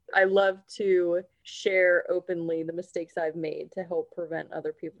I love to share openly the mistakes I've made to help prevent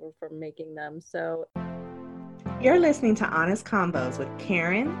other people from making them. So, You're listening to Honest Combos with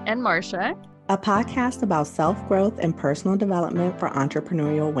Karen and Marcia, a podcast about self-growth and personal development for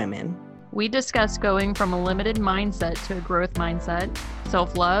entrepreneurial women. We discuss going from a limited mindset to a growth mindset,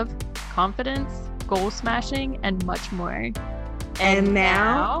 self-love, confidence, goal smashing, and much more. And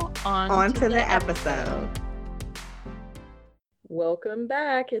now on to the episode. Welcome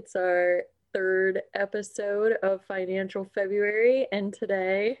back. It's our third episode of Financial February, and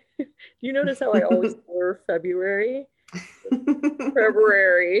today, do you notice how I always slur February?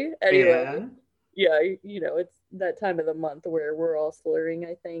 February. Anyway, yeah, it's that time of the month where we're all slurring,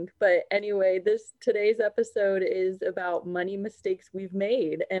 I think. But anyway, today's episode is about money mistakes we've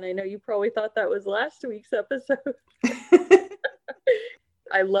made, and I know you probably thought that was last week's episode.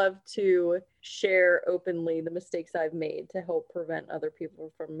 I love to share openly the mistakes I've made to help prevent other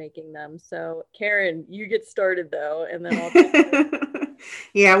people from making them. So, Karen, you get started though, and then I'll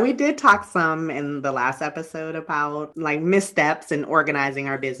Yeah, we did talk some in the last episode about like missteps and organizing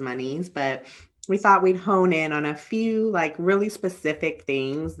our biz monies, but we thought we'd hone in on a few like really specific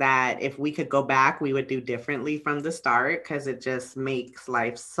things that if we could go back, we would do differently from the start because it just makes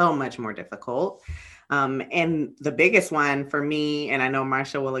life so much more difficult. And the biggest one for me, and I know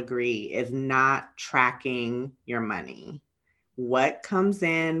Marcia will agree, is not tracking your money. What comes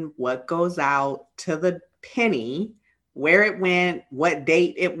in, what goes out to the penny, where it went, what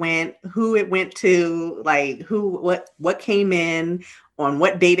date it went, who it went to, like what came in, on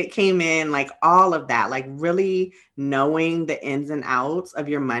what date it came in, like all of that, like really knowing the ins and outs of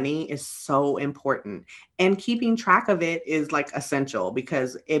your money is so important. And keeping track of it is like essential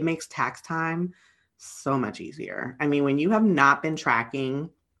because it makes tax time so much easier. I mean, when you have not been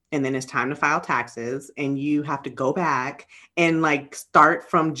tracking and then it's time to file taxes and you have to go back and like start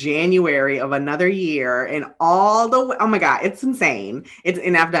from January of another year and all the way, oh my God, it's insane.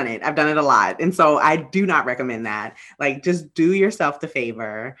 And I've done it a lot. And so I do not recommend that. Like just do yourself the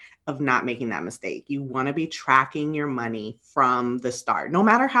favor of not making that mistake. You want to be tracking your money from the start, no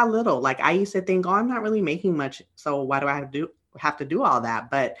matter how little. Like I used to think, oh, I'm not really making much. So why do I have to do all that?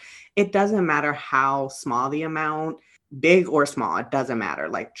 But it doesn't matter how small the amount, big or small, it doesn't matter.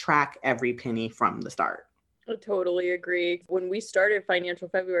 Like track every penny from the start. I totally agree. When we started Financial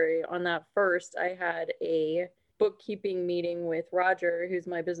February on that first, I had a bookkeeping meeting with Roger, who's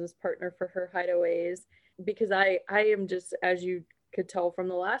my business partner for Her Hideaways, because I am just, as you could tell from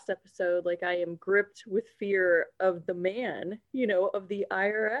the last episode, like I am gripped with fear of the man, of the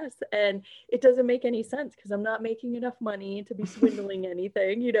IRS. And it doesn't make any sense because I'm not making enough money to be swindling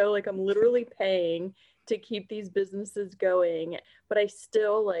anything, like I'm literally paying to keep these businesses going. But I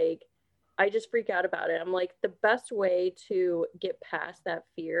still I just freak out about it. I'm like, the best way to get past that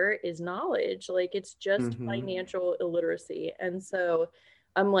fear is knowledge. Like it's just financial illiteracy. And so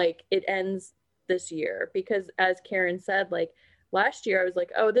I'm like, it ends this year because as Karen said, like last year I was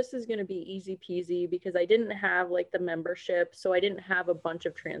like, oh, this is going to be easy peasy because I didn't have like the membership. So I didn't have a bunch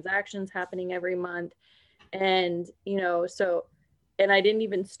of transactions happening every month. And, and I didn't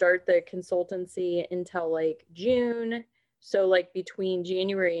even start the consultancy until like June. So like between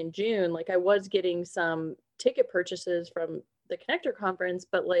January and June, like I was getting some ticket purchases from the Connector conference,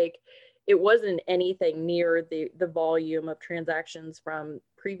 but like it wasn't anything near the volume of transactions from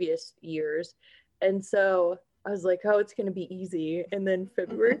previous years. And so I was like, oh, it's going to be easy. And then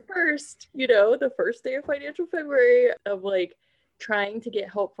February 1st, the first day of Financial February of like trying to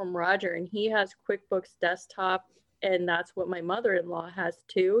get help from Roger, and he has QuickBooks Desktop. And that's what my mother-in-law has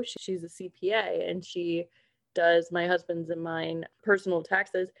too. She's a CPA and she does my husband's and mine personal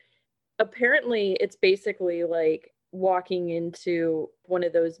taxes. Apparently, it's basically like walking into one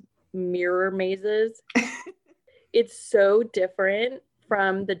of those mirror mazes. It's so different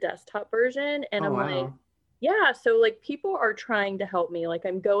from the desktop version. And I'm like, yeah, so like people are trying to help me. Like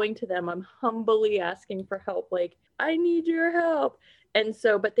I'm going to them, I'm humbly asking for help. Like, I need your help. And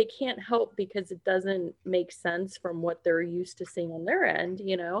so, but they can't help because it doesn't make sense from what they're used to seeing on their end,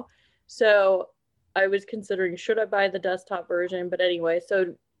 So I was considering, should I buy the desktop version? But anyway,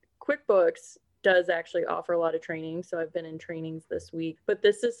 so QuickBooks does actually offer a lot of training. So I've been in trainings this week, but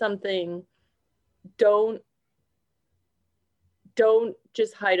this is something, don't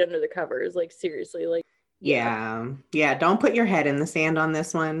just hide under the covers. Like seriously, like, yeah. Don't put your head in the sand on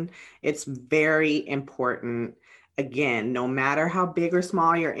this one. It's very important. Again, no matter how big or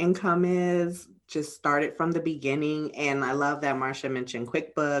small your income is, just start it from the beginning. And I love that Marcia mentioned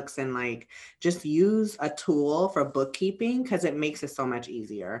QuickBooks and like just use a tool for bookkeeping because it makes it so much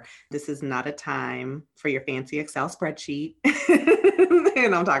easier. This is not a time for your fancy Excel spreadsheet.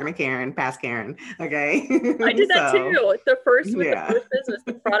 And I'm talking to Karen, past Karen. Okay. I did that too. The first business,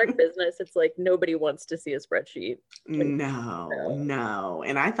 the product business, it's like nobody wants to see a spreadsheet. No.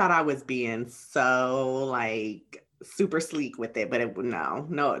 And I thought I was being so like super sleek with it, but no,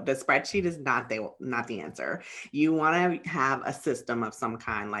 the spreadsheet is not the answer. You want to have a system of some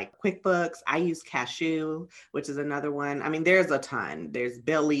kind, like QuickBooks. I use Cashew, which is another one. I mean, there's a ton. There's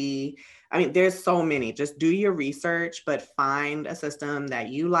Billy. I mean, there's so many. Just do your research, but find a system that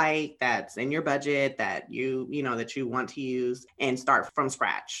you like, that's in your budget, that you want to use, and start from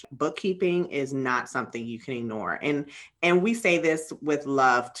scratch. Bookkeeping is not something you can ignore. And we say this with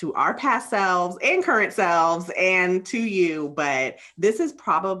love to our past selves and current selves and to you, but this is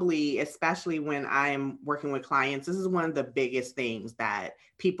probably, especially when I'm working with clients, this is one of the biggest things that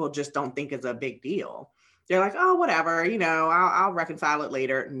people just don't think is a big deal. They're like, oh, whatever, I'll reconcile it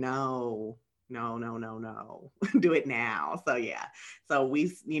later. No. Do it now. So yeah. So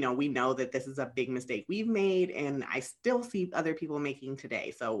we know that this is a big mistake we've made, and I still see other people making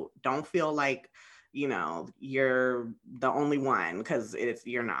today. So don't feel like, you're the only one, because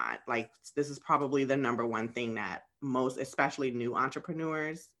you're not. Like, this is probably the number one thing that most, especially new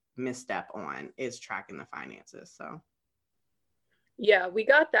entrepreneurs, misstep on, is tracking the finances. So yeah, we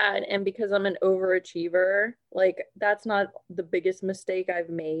got that. And because I'm an overachiever, like that's not the biggest mistake I've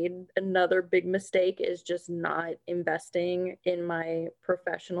made. Another big mistake is just not investing in my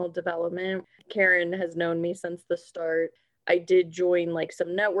professional development. Karen has known me since the start. I did join like some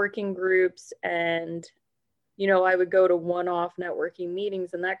networking groups, and I would go to one-off networking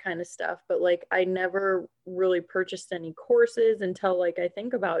meetings and that kind of stuff, but like I never really purchased any courses until like I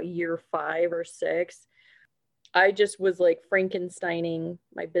think about year 5 or 6. I just was like Frankensteining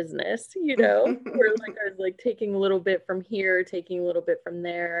my business, where like I was like taking a little bit from here, taking a little bit from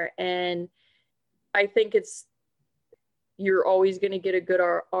there. And I think you're always going to get a good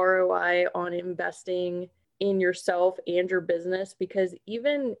ROI on investing in yourself and your business, because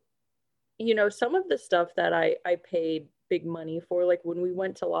even, some of the stuff that I paid big money for, like when we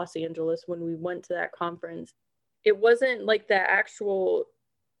went to Los Angeles, when we went to that conference, it wasn't like the actual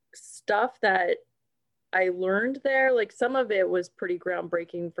stuff that I learned there. Like some of it was pretty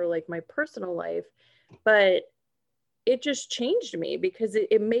groundbreaking for like my personal life, but it just changed me because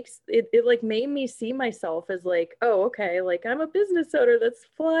it makes it like made me see myself as like, oh, okay, like I'm a business owner that's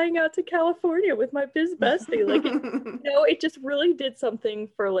flying out to California with my biz bestie. Like, it just really did something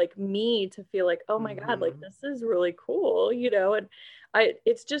for like me to feel like, oh my God, like this is really cool, and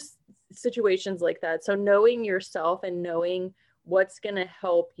it's just situations like that. So knowing yourself and knowing what's going to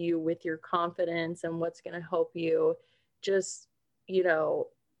help you with your confidence and what's going to help you just,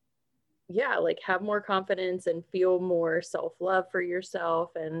 like have more confidence and feel more self-love for yourself.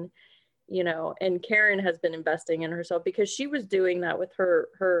 And, and Karen has been investing in herself because she was doing that with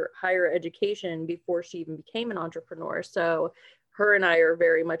her higher education before she even became an entrepreneur. So her and I are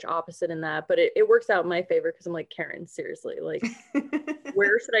very much opposite in that, but it works out in my favor because I'm like, Karen, seriously, like,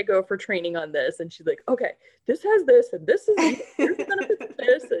 where should I go for training on this? And she's like, okay, this has this, and this is here's the benefits of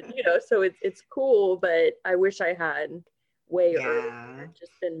this, and so it's cool. But I wish I had way earlier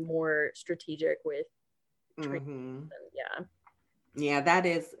just been more strategic with training. Yeah, that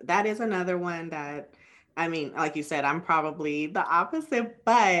is another one that, I mean, like you said, I'm probably the opposite,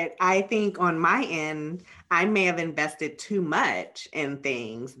 but I think on my end, I may have invested too much in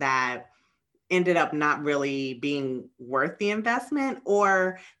things that ended up not really being worth the investment.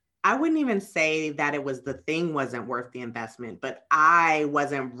 Or I wouldn't even say that it was the thing wasn't worth the investment, but I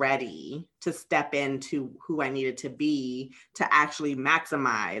wasn't ready to step into who I needed to be to actually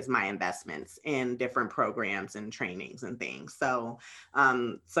maximize my investments in different programs and trainings and things. So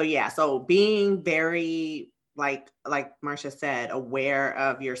being very, like Marcia said, aware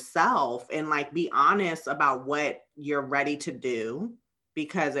of yourself and like be honest about what you're ready to do.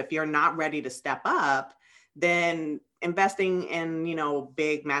 Because if you're not ready to step up, then investing in,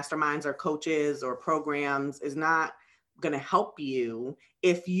 big masterminds or coaches or programs is not going to help you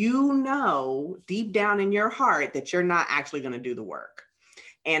if you know deep down in your heart that you're not actually going to do the work.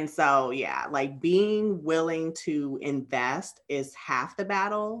 And so, like being willing to invest is half the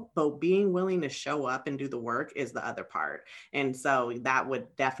battle, but being willing to show up and do the work is the other part. And so that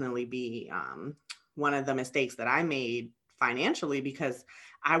would definitely be one of the mistakes that I made financially, because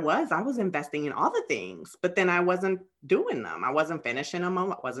I was investing in all the things, but then I wasn't doing them. I wasn't finishing them.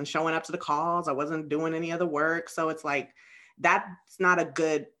 I wasn't showing up to the calls. I wasn't doing any of the work. So it's like, that's not a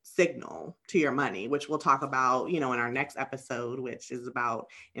good signal to your money, which we'll talk about, in our next episode, which is about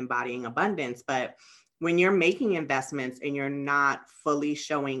embodying abundance. But when you're making investments and you're not fully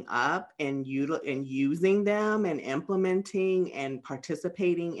showing up and using them and implementing and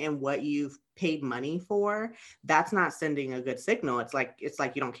participating in what you've paid money for, that's not sending a good signal. It's like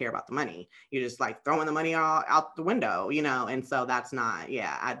you don't care about the money. You're just like throwing the money all out the window, and so that's not,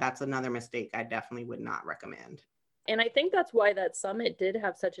 that's another mistake I definitely would not recommend. And I think that's why that summit did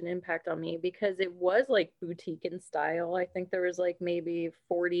have such an impact on me, because it was like boutique in style. I think there was like maybe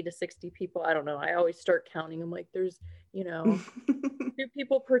 40 to 60 people. I don't know. I always start counting. I'm like, there's, 2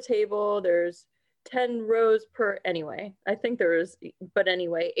 people per table. There's 10 rows per, anyway, I think there was, but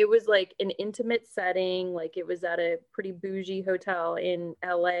anyway, it was like an intimate setting. Like it was at a pretty bougie hotel in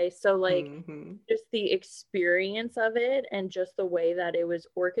LA. So like just the experience of it and just the way that it was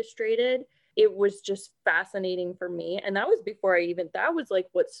orchestrated, it was just fascinating for me. And that was before that was like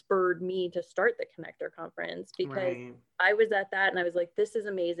what spurred me to start the Connector Conference, because I was at that and I was like, this is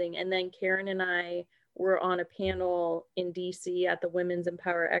amazing. And then Karen and I were on a panel in DC at the Women's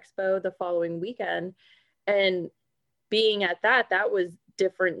Empower Expo the following weekend. And being at that was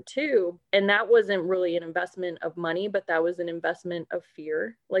different too. And that wasn't really an investment of money, but that was an investment of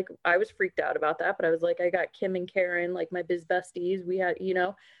fear. Like I was freaked out about that, but I was like, I got Kim and Karen, like my biz besties. We had,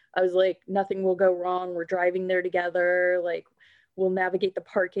 I was like, nothing will go wrong. We're driving there together. Like, we'll navigate the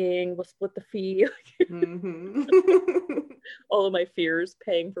parking. We'll split the fee. All of my fears,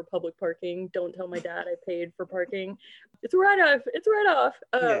 paying for public parking. Don't tell my dad I paid for parking. It's a write-off.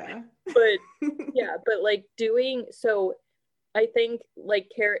 But like so I think like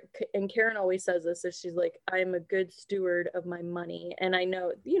Karen always says this, is she's like, I'm a good steward of my money. And I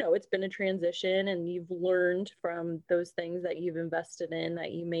know, it's been a transition and you've learned from those things that you've invested in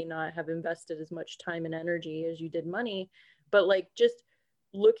that you may not have invested as much time and energy as you did money. But like, just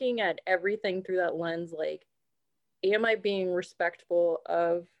looking at everything through that lens, like, am I being respectful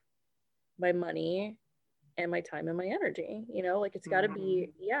of my money and my time and my energy? Like it's got to be,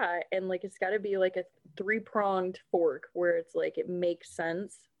 and like it's got to be like a 3-pronged fork where it's like it makes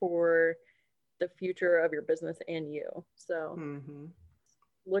sense for the future of your business and you. So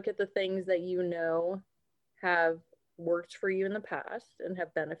look at the things that have worked for you in the past and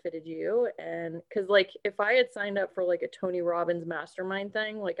have benefited you. And because like if I had signed up for like a Tony Robbins mastermind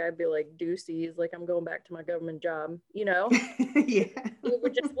thing, like I'd be like, deuces, like I'm going back to my government job, It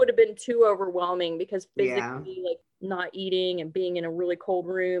would have been too overwhelming, because physically like not eating and being in a really cold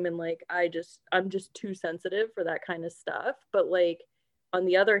room, and like I'm just too sensitive for that kind of stuff. But like on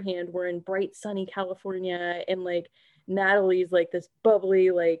the other hand, we're in bright sunny California, and like Natalie's like this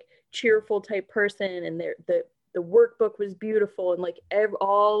bubbly, like cheerful type person, and the workbook was beautiful, and like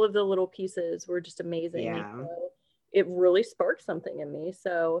all of the little pieces were just amazing. So it really sparked something in me.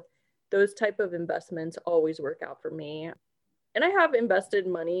 So those type of investments always work out for me. And I have invested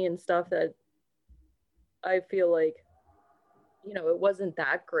money in stuff that I feel like, it wasn't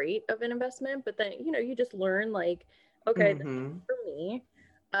that great of an investment, but then, you just learn like, okay, this is for me.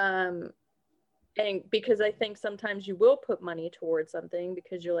 And because I think sometimes you will put money towards something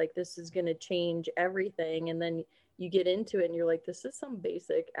because you're like, this is going to change everything. And then you get into it and you're like, this is some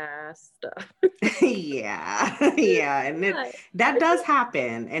basic ass stuff. And that does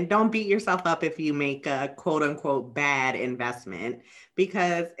happen. And don't beat yourself up if you make a quote unquote bad investment,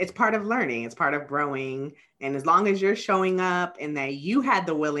 because it's part of learning. It's part of growing. And as long as you're showing up and that you had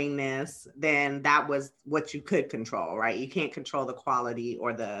the willingness, then that was what you could control, right? You can't control the quality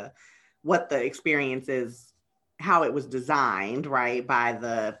or what the experience is, how it was designed, right, by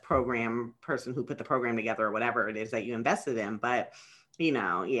the program person who put the program together or whatever it is that you invested in. But,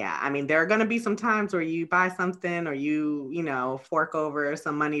 I mean, there are going to be some times where you buy something or you fork over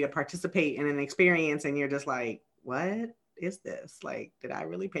some money to participate in an experience and you're just like, what is this? Like, did I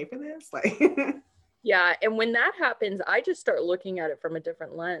really pay for this? Like, yeah. And when that happens, I just start looking at it from a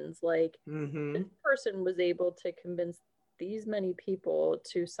different lens. Like this person was able to convince these many people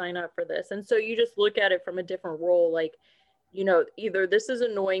to sign up for this. And so you just look at it from a different role. Like, either this is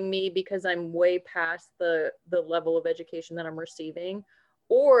annoying me because I'm way past the level of education that I'm receiving,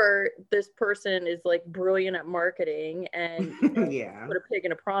 or this person is like brilliant at marketing and put a pig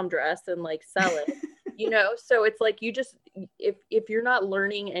in a prom dress and like sell it, So it's like, you just, if you're not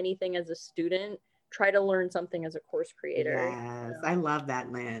learning anything as a student, try to learn something as a course creator. Yes, I love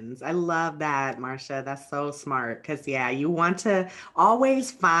that lens. I love that, Marsha. That's so smart. Because you want to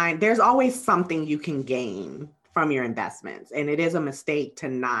always there's always something you can gain from your investments. And it is a mistake to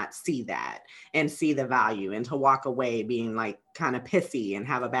not see that and see the value and to walk away being like kind of pissy and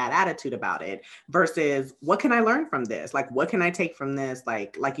have a bad attitude about it versus what can I learn from this? Like, what can I take from this?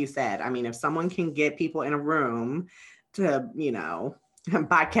 Like you said, I mean, if someone can get people in a room to, you know,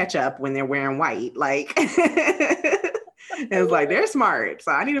 buy ketchup when they're wearing white, like it's like, they're smart.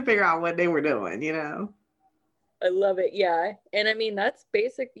 So I need to figure out what they were doing, you know? I love it. Yeah. And I mean, that's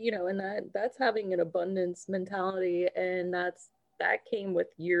basic, you know, and that's having an abundance mentality. And that came with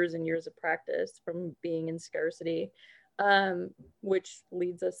years and years of practice from being in scarcity, which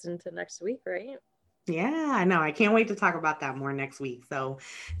leads us into next week, right? Yeah, I know. I can't wait to talk about that more next week. So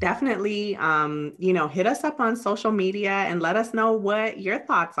definitely, you know, hit us up on social media and let us know what your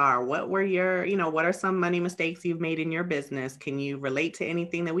thoughts are. What were your, you know, what are some money mistakes you've made in your business? Can you relate to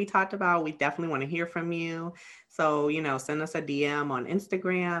anything that we talked about? We definitely want to hear from you. So, you know, send us a DM on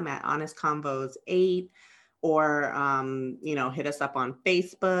Instagram at Honest Convos 8. Or, you know, hit us up on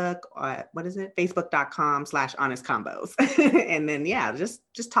Facebook, what is it? Facebook.com/Honest Convos. And then, yeah, just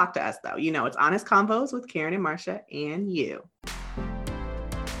talk to us though. You know, it's Honest Convos with Karen and Marsha and you.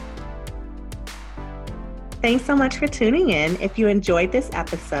 Thanks so much for tuning in. If you enjoyed this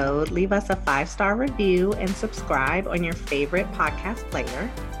episode, leave us a 5-star review and subscribe on your favorite podcast player.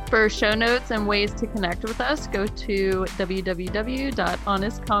 For show notes and ways to connect with us, go to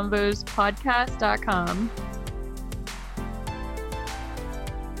www.honestconvospodcast.com.